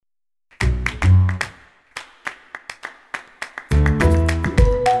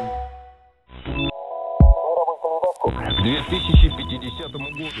1050 году.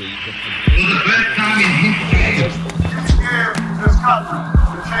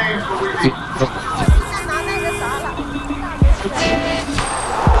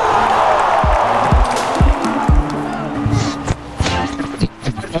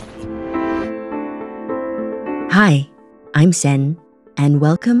 Hi, I'm Sen, and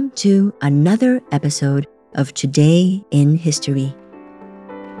welcome to another episode of Today in History.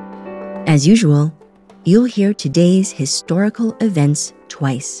 As usual, you'll hear today's historical events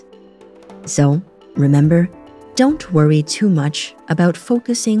twice. So, remember, don't worry too much about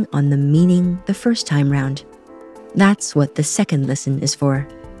focusing on the meaning the first time round. That's what the second listen is for.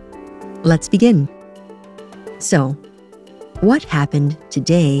 Let's begin. So, what happened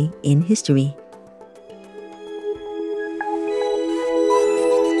today in history?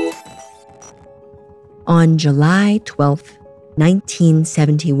 On July 12,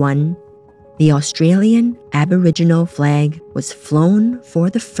 1971, the Australian Aboriginal flag was flown for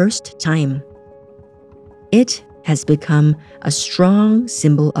the first time. It has become a strong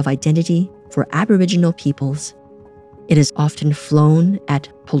symbol of identity for Aboriginal peoples. It is often flown at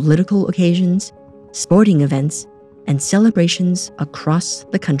political occasions, sporting events, and celebrations across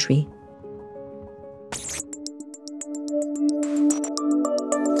the country.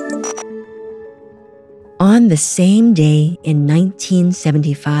 On the same day in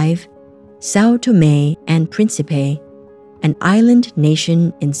 1975, São Tomé and Príncipe, an island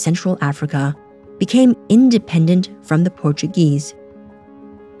nation in Central Africa, became independent from the Portuguese.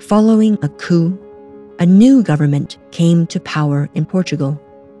 Following a coup, a new government came to power in Portugal.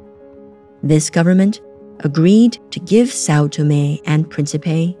 This government agreed to give São Tomé and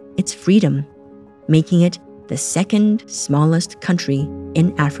Príncipe its freedom, making it the second smallest country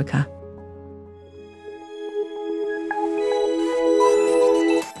in Africa.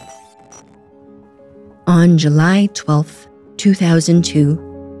 On July 12, 2002,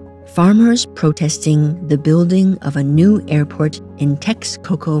 farmers protesting the building of a new airport in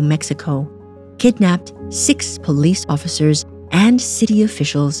Texcoco, Mexico, kidnapped 6 police officers and city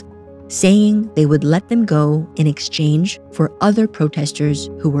officials, saying they would let them go in exchange for other protesters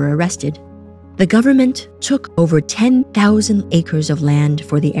who were arrested. The government took over 10,000 acres of land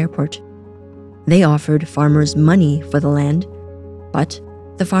for the airport. They offered farmers money for the land, but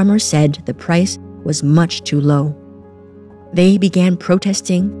the farmers said the price was much too low. They began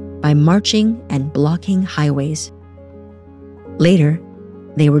protesting by marching and blocking highways. Later,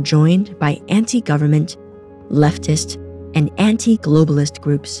 they were joined by anti-government, leftist, and anti-globalist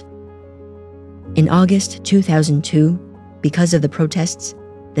groups. In August 2002, because of the protests,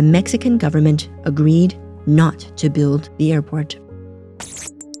 the Mexican government agreed not to build the airport.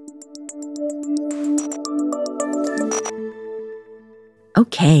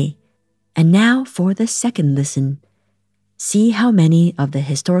 Okay. And now for the second listen. See how many of the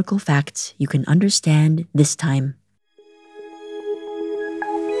historical facts you can understand this time.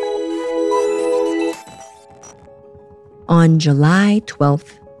 On July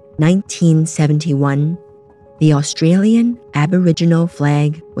 12, 1971, the Australian Aboriginal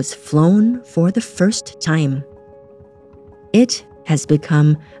flag was flown for the first time. It has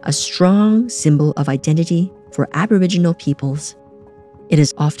become a strong symbol of identity for Aboriginal peoples. It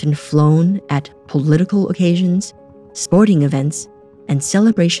is often flown at political occasions, sporting events, and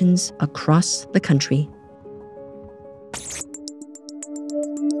celebrations across the country.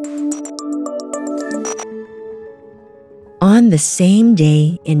 On the same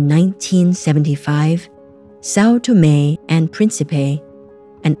day in 1975, São Tomé and Príncipe,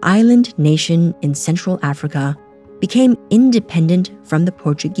 an island nation in Central Africa, became independent from the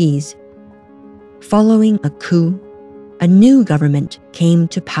Portuguese. Following a coup, a new government came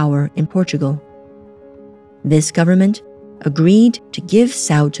to power in Portugal. This government agreed to give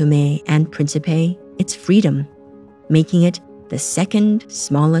São Tomé and Príncipe its freedom, making it the second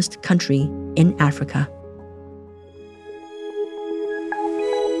smallest country in Africa.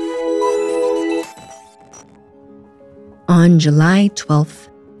 On July 12,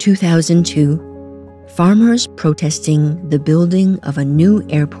 2002, farmers protesting the building of a new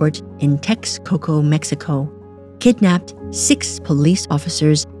airport in Texcoco, Mexico, kidnapped 6 police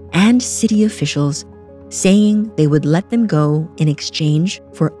officers and city officials, saying they would let them go in exchange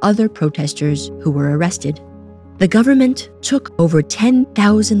for other protesters who were arrested. The government took over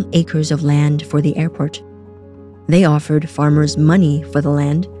 10,000 acres of land for the airport. They offered farmers money for the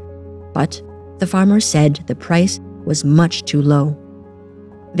land, but the farmers said the price was much too low.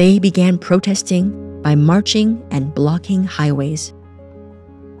 They began protesting by marching and blocking highways.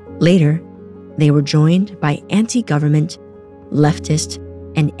 Later, they were joined by anti-government, leftist,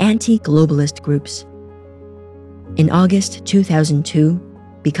 and anti-globalist groups. In August 2002,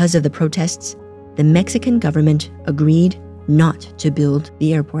 because of the protests, the Mexican government agreed not to build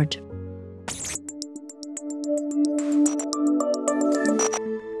the airport.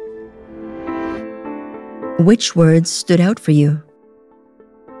 Which words stood out for you?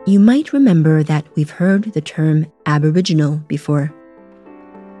 You might remember that we've heard the term Aboriginal before.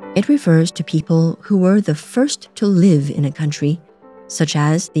 It refers to people who were the first to live in a country, such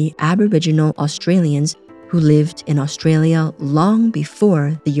as the Aboriginal Australians who lived in Australia long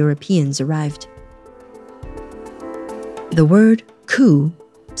before the Europeans arrived. The word coup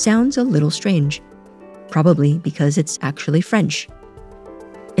sounds a little strange, probably because it's actually French.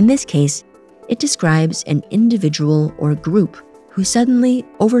 In this case, it describes an individual or group who suddenly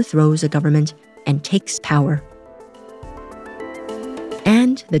overthrows a government and takes power.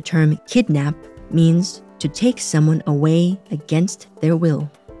 And the term kidnap means to take someone away against their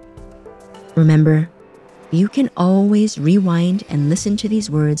will. Remember, you can always rewind and listen to these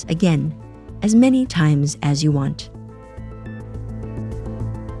words again, as many times as you want.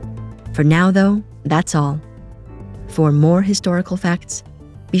 For now, though, that's all. For more historical facts,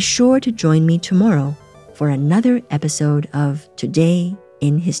 be sure to join me tomorrow for another episode of Today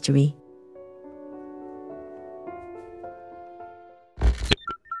in History.